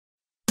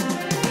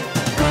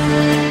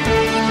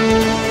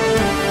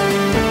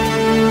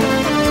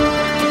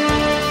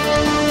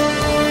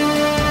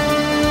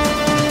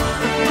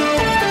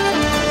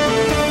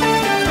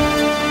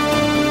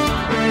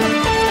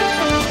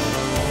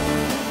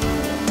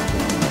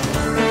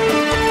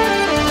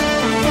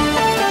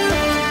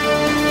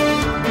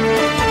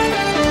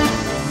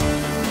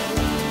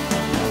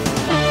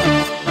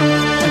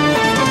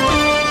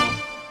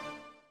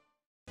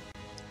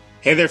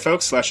Hey there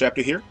folks,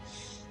 Raptor here.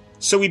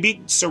 So we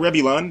beat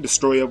Cerebulon,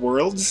 Destroyer of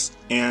Worlds,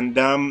 and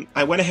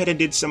I went ahead and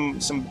did some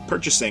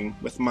purchasing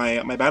with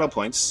my battle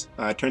points.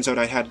 Turns out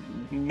I had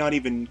not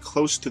even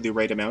close to the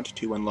right amount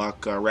to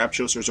unlock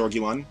Raptos or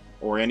Zorgulon,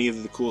 or any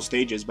of the cool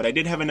stages, but I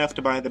did have enough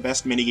to buy the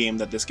best minigame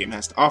that this game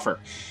has to offer.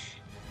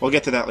 We'll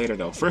get to that later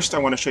though. First I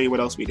want to show you what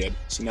else we did.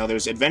 So now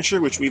there's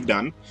Adventure, which we've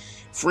done.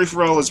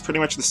 Free-for-all is pretty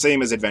much the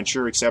same as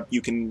Adventure, except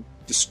you can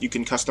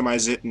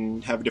customize it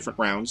and have different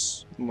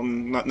rounds. Well,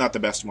 not the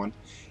best one.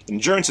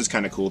 Endurance is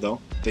kind of cool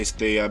though.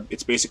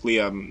 It's basically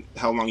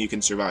how long you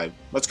can survive.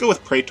 Let's go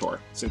with Preytor,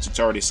 since it's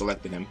already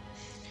selected him.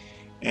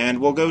 And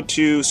we'll go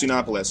to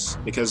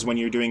Sunopolis, because when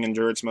you're doing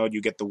Endurance mode,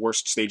 you get the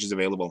worst stages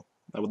available.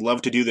 I would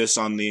love to do this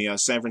on the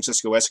San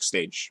Francisco-esque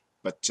stage,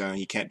 but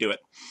you can't do it.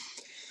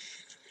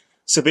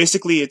 So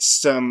basically,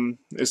 it's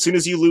as soon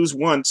as you lose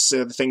once,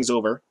 the thing's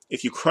over.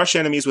 If you crush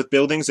enemies with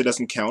buildings, it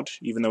doesn't count,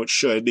 even though it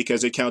should,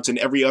 because it counts in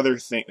every other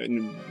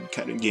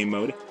kind of game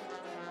mode.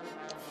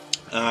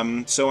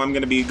 So I'm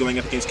going to be going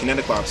up against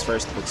Kineticlops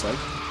first, it looks like.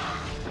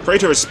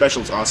 Preytor's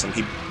special is awesome.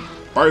 He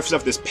barfs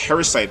up this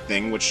parasite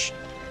thing, which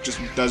just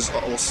does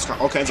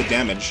all kinds of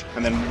damage,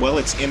 and then while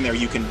it's in there,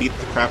 you can beat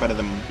the crap out of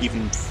them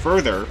even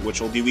further,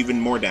 which will do even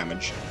more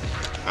damage.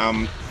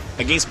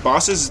 Against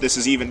bosses, this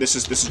is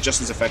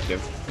just as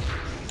effective.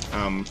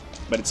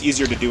 But it's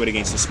easier to do it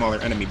against a smaller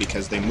enemy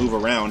because they move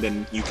around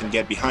and you can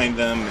get behind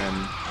them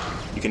and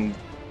you can,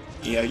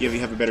 you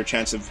have a better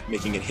chance of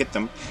making it hit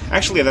them.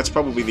 Actually, that's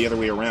probably the other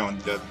way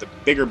around. The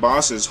bigger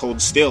bosses hold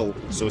still,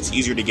 so it's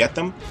easier to get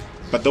them.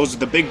 But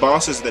the big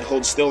bosses that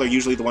hold still are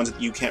usually the ones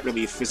that you can't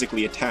really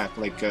physically attack,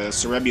 like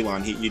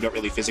Cerebulon. You don't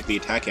really physically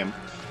attack him.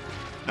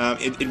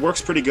 It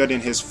works pretty good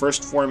in his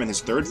first form and his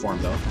third form,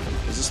 though.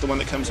 Is this the one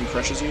that comes and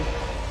crushes you?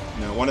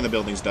 No, one of the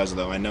buildings does,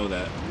 though. I know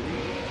that.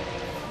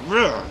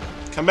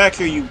 Come back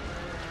here, you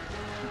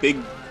big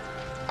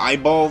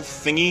eyeball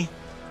thingy.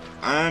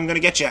 I'm gonna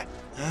get you.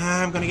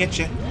 I'm gonna get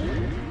you.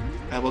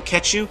 I will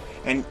catch you,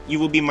 and you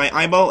will be my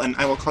eyeball, and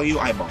I will call you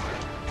Eyeball.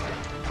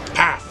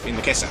 Paf! In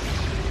the kessa.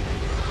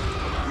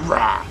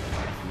 Rah!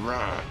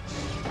 Rah!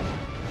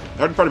 The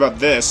hard part about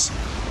this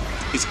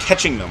is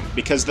catching them,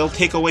 because they'll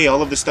take away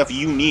all of the stuff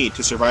you need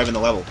to survive in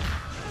the level.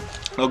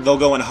 They'll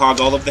go and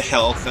hog all of the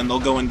health, and they'll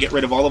go and get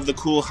rid of all of the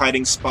cool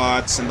hiding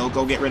spots, and they'll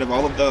go get rid of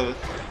all of the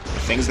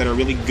things that are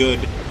really good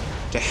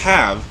to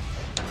have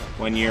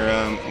when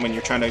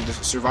you're trying to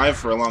survive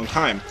for a long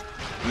time,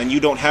 and then you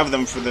don't have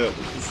them for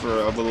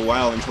a little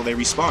while until they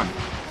respawn.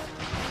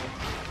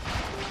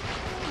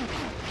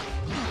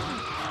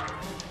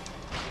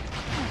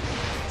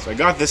 So I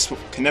got this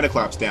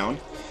Kineticlops down,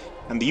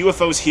 and the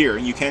UFO's here.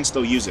 You can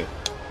still use it,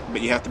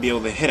 but you have to be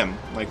able to hit him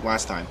like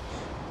last time.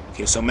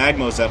 Okay, so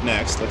Magmo's up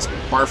next. Let's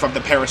barf up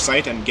the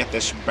parasite and get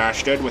this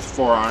bastard with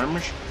 4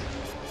 arms.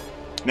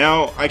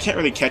 Now, I can't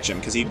really catch him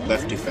because he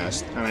left too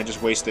fast, and I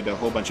just wasted a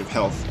whole bunch of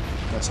health.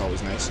 That's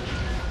always nice.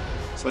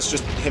 So let's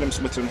just hit him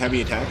with some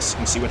heavy attacks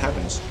and see what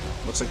happens.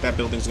 Looks like that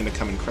building's going to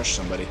come and crush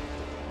somebody.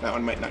 That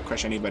one might not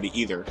crush anybody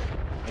either.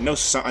 I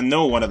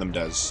know one of them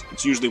does.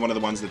 It's usually one of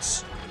the ones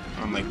that's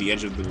on like the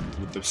edge of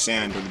the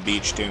sand or the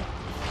beach too.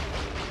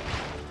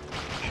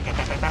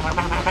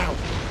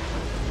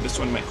 This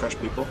one might crush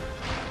people.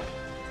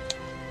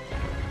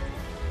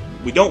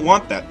 We don't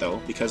want that, though,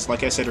 because,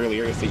 like I said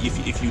earlier,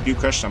 if you do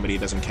crush somebody,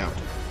 it doesn't count,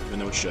 even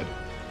though it should.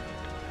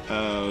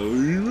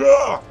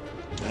 I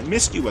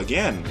missed you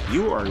again.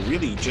 You are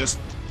really just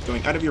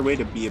going out of your way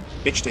to be a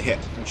bitch to hit,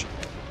 aren't you?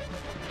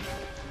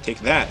 Take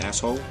that,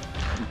 asshole.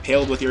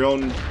 Impaled with your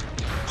own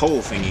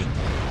pole thingy.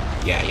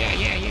 Yeah.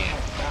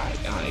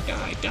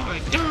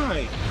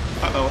 Die.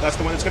 Uh-oh, that's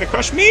the one that's gonna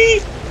crush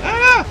me!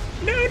 Ah!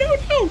 No!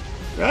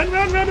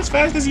 Run as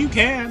fast as you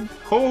can.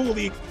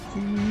 Holy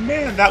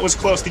man, that was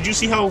close. Did you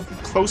see how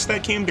close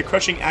that came to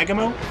crushing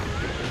Agamo?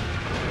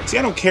 See,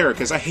 I don't care,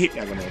 because I hate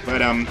Agamo, but,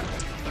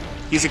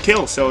 he's a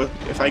kill, so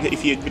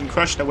if he had been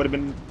crushed, I would have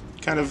been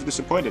kind of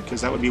disappointed,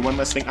 because that would be one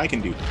less thing I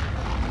can do.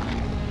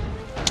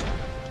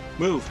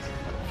 Move.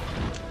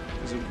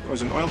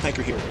 There's an oil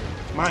tanker here.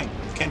 Mine.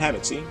 You can't have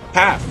it, see?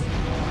 Paf!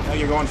 Now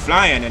you're going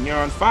flying, and you're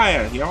on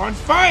fire. You're on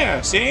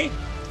fire, see?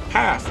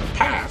 Paf!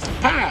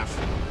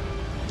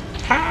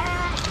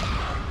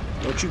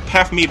 Don't you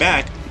paff me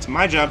back. It's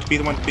my job to be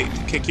the one to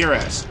kick your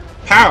ass.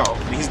 Pow!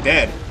 He's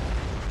dead.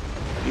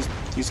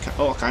 He's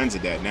all kinds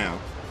of dead now.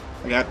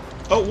 I got...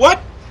 Oh,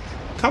 what?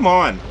 Come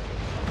on.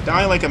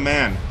 Die like a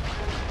man.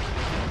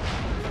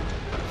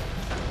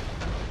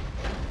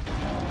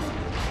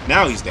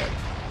 Now he's dead.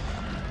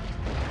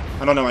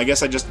 I don't know, I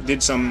guess I just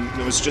did some...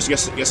 I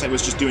guess I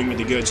was just doing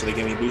really good, so they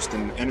gave me a boost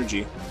in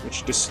energy,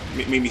 which just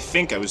made me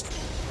think I was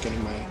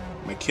getting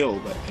my kill,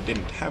 but I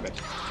didn't have it.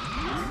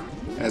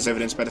 As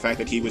evidenced by the fact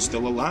that he was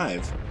still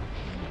alive.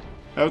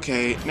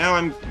 Okay, now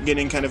I'm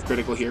getting kind of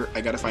critical here.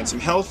 I gotta find some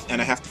health, and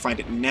I have to find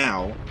it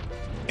now.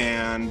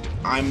 And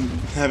I'm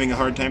having a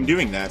hard time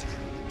doing that.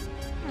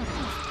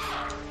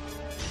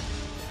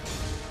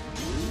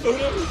 Oh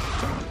no!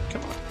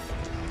 Come on.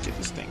 Get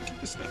this thing,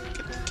 get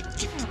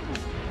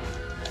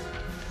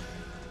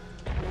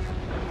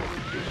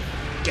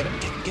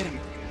it. Get him.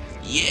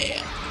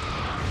 Yeah!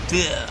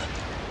 Duh.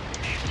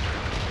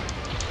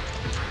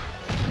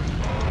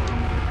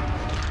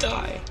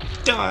 Die!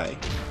 Die!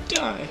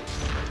 Die!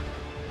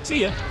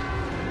 See ya!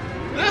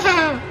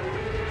 Ah!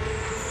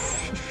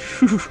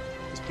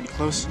 It's pretty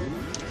close.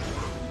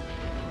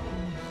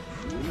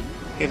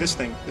 Hey, this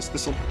thing.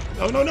 This'll...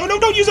 Oh, no, no, no,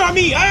 don't use it on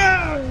me!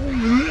 Ah!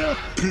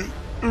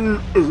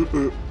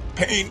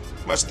 Pain!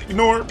 Must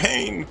ignore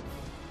pain!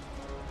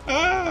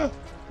 Ah!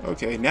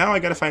 Okay, now I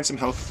gotta find some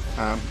health,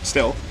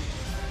 still.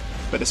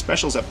 But the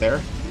special's up there,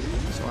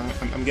 so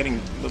I'm getting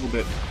a little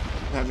bit...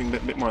 having a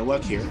bit more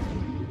luck here.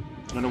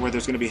 I don't know where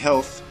there's gonna be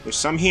health. There's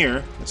some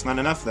here. That's not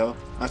enough, though.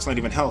 That's not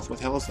even health. What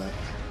the hell is that?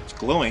 It's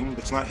glowing, but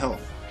it's not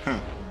health. Huh.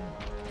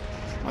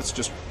 That's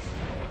just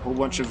a whole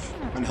bunch of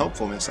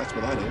unhelpfulness. That's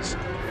what that is.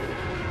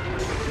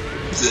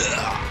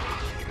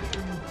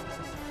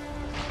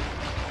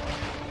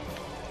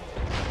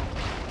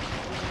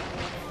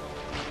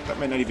 That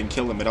might not even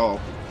kill them at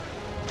all.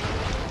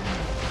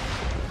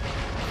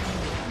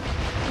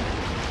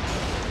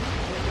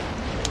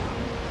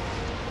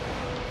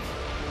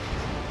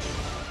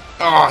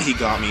 Oh, he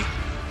got me.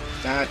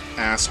 That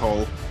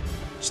asshole.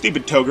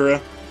 Stupid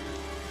Togura.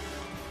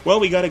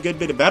 Well, we got a good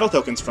bit of battle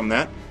tokens from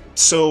that.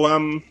 So,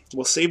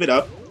 we'll save it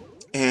up.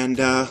 And,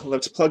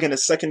 let's plug in a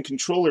second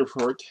controller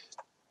port.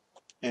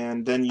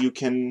 And then I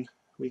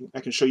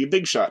can show you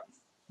Big Shot.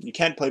 You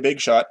can't play Big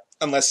Shot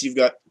unless you've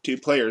got 2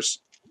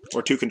 players.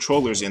 Or 2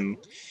 controllers in.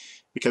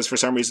 Because for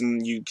some reason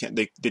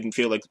they didn't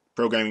feel like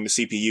programming the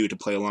CPU to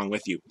play along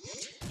with you.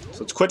 So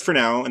let's quit for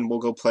now, and we'll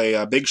go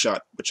play Big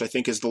Shot, which I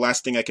think is the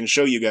last thing I can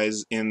show you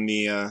guys in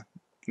the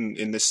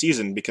in this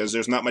season, because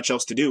there's not much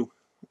else to do.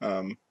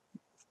 Because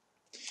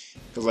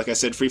like I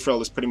said, Free For All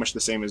is pretty much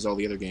the same as all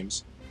the other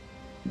games.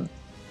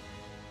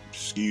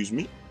 Excuse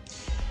me.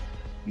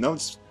 No,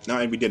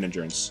 we did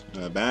endurance.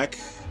 Back,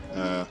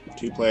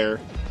 2-player,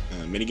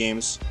 mini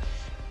games.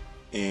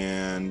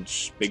 And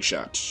Big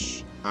Shot.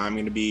 I'm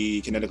going to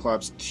be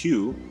Kineticlops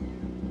 2.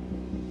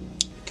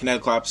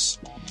 Kineticlops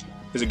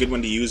is a good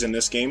one to use in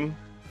this game,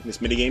 in this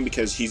minigame,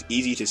 because he's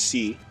easy to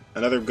see.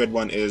 Another good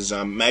one is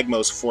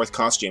Magmo's 4th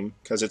costume,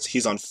 because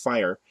he's on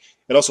fire.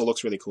 It also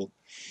looks really cool.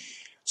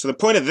 So the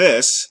point of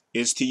this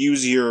is to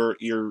use your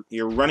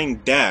running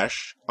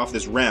dash off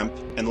this ramp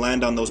and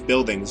land on those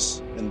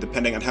buildings, and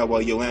depending on how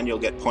well you land, you'll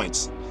get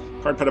points.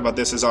 The hard part about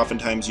this is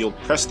oftentimes you'll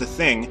press the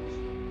thing.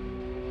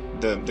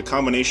 The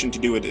combination to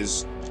do it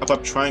is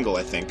up triangle,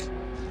 I think.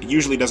 It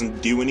usually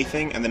doesn't do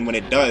anything, and then when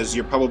it does,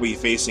 you're probably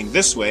facing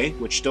this way,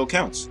 which still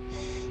counts.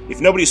 If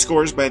nobody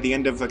scores by the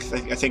end of, I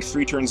think,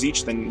 3 turns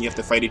each, then you have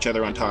to fight each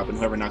other on top, and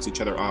whoever knocks each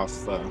other off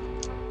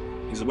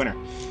is the winner.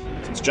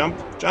 So let's jump,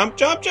 jump,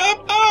 jump,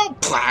 jump! Oh!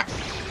 Plack!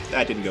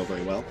 That didn't go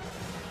very well.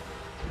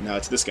 Now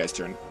it's this guy's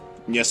turn.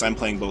 And yes, I'm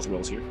playing both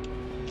roles here.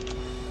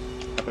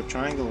 Up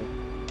triangle.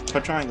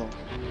 Up triangle.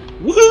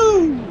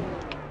 Woohoo!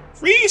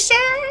 Reset!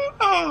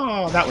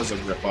 Oh, that was a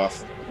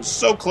ripoff. It was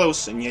so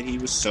close, and yet he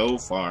was so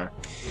far.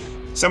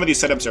 Some of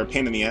these setups are a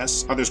pain in the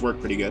ass. Others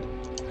work pretty good.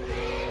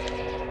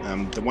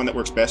 The one that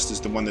works best is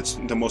the one that's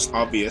the most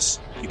obvious.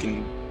 You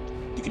can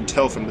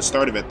tell from the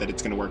start of it that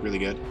it's going to work really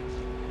good.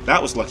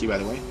 That was lucky, by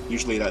the way.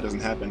 Usually that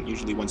doesn't happen.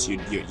 Usually once you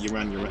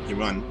run, you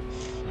run.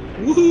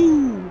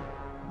 Woohoo!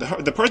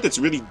 The part that's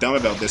really dumb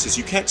about this is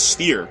you can't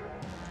steer.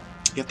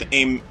 You have to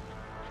aim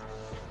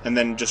and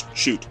then just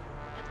shoot.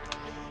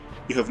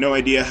 You have no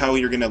idea how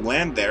you're going to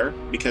land there,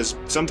 because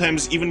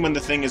sometimes even when the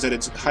thing is at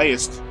its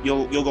highest,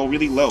 you'll go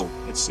really low.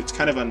 It's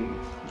kind of a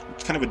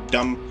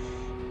dumb.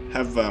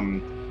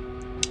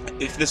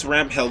 If this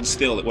ramp held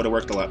still, it would have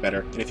worked a lot better.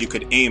 And if you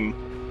could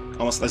aim,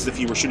 almost as if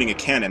you were shooting a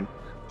cannon.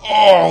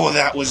 Oh,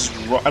 I was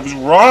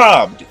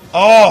robbed.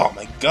 Oh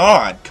my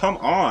God! Come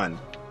on!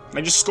 I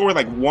just scored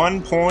like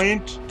 1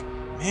 point,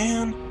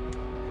 man.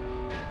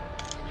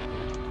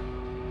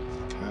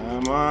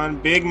 Come on,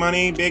 big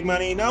money, big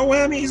money. No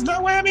whammies, no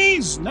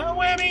whammies, no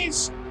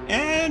whammies.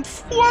 And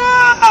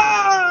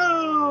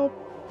wow!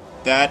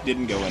 That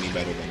didn't go any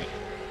better than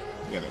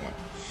the other one.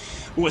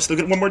 Ooh, I still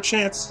get one more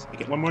chance. I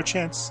get one more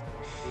chance.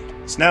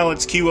 So now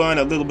let's cue on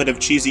a little bit of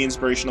cheesy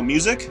inspirational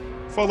music,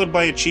 followed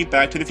by a cheap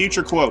Back to the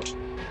Future quote.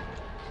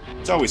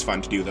 It's always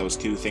fun to do those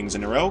 2 things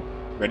in a row.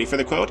 Ready for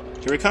the quote?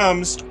 Here it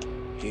comes.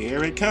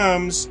 Here it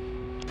comes.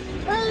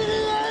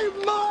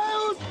 88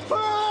 miles per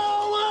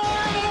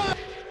hour!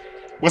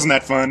 Wasn't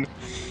that fun?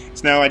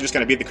 So now I just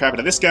gotta beat the crap out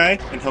of this guy,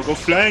 and he'll go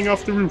flying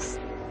off the roof.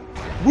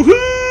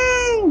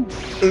 Woohoo!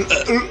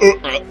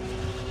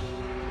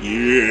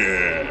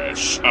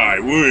 Yes, I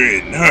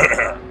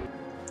win!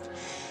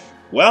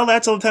 Well,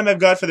 that's all the time I've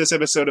got for this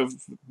episode of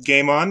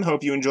Game On.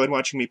 Hope you enjoyed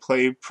watching me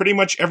play pretty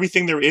much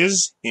everything there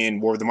is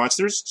in War of the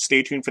Monsters.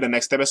 Stay tuned for the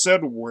next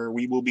episode, where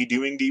we will be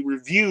doing the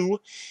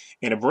review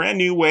in a brand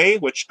new way,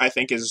 which I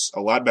think is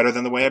a lot better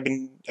than the way I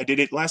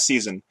did it last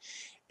season.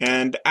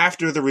 And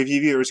after the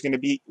review, there is going to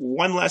be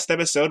one last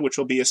episode, which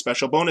will be a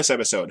special bonus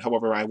episode.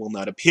 However, I will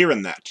not appear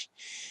in that.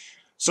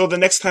 So the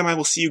next time I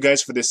will see you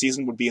guys for this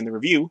season would be in the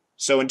review.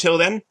 So until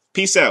then,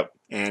 peace out,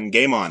 and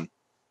game on.